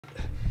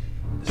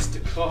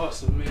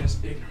Cause of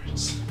man's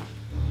ignorance.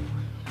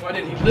 Why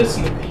didn't he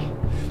listen to me?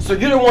 So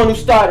you're the one who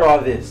started all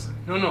this?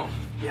 No.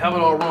 You have it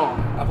all wrong.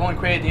 I've only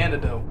created the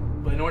antidote.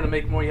 But in order to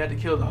make more, you had to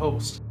kill the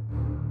host.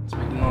 To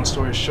make the long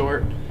story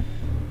short,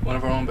 one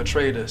of our own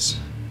betrayed us.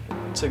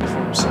 Took it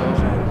for himself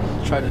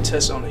and tried to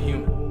test it on a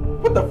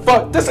human. What the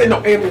fuck? This ain't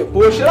no alien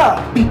bullshit.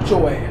 I'll beat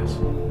your ass.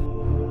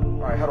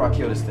 Alright, how do I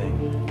kill this thing?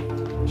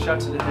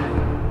 Shot to the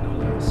head,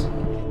 no less.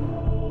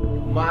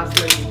 Mind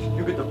swing,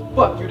 you get the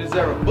fuck. You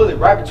deserve a bullet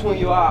right between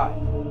your eyes.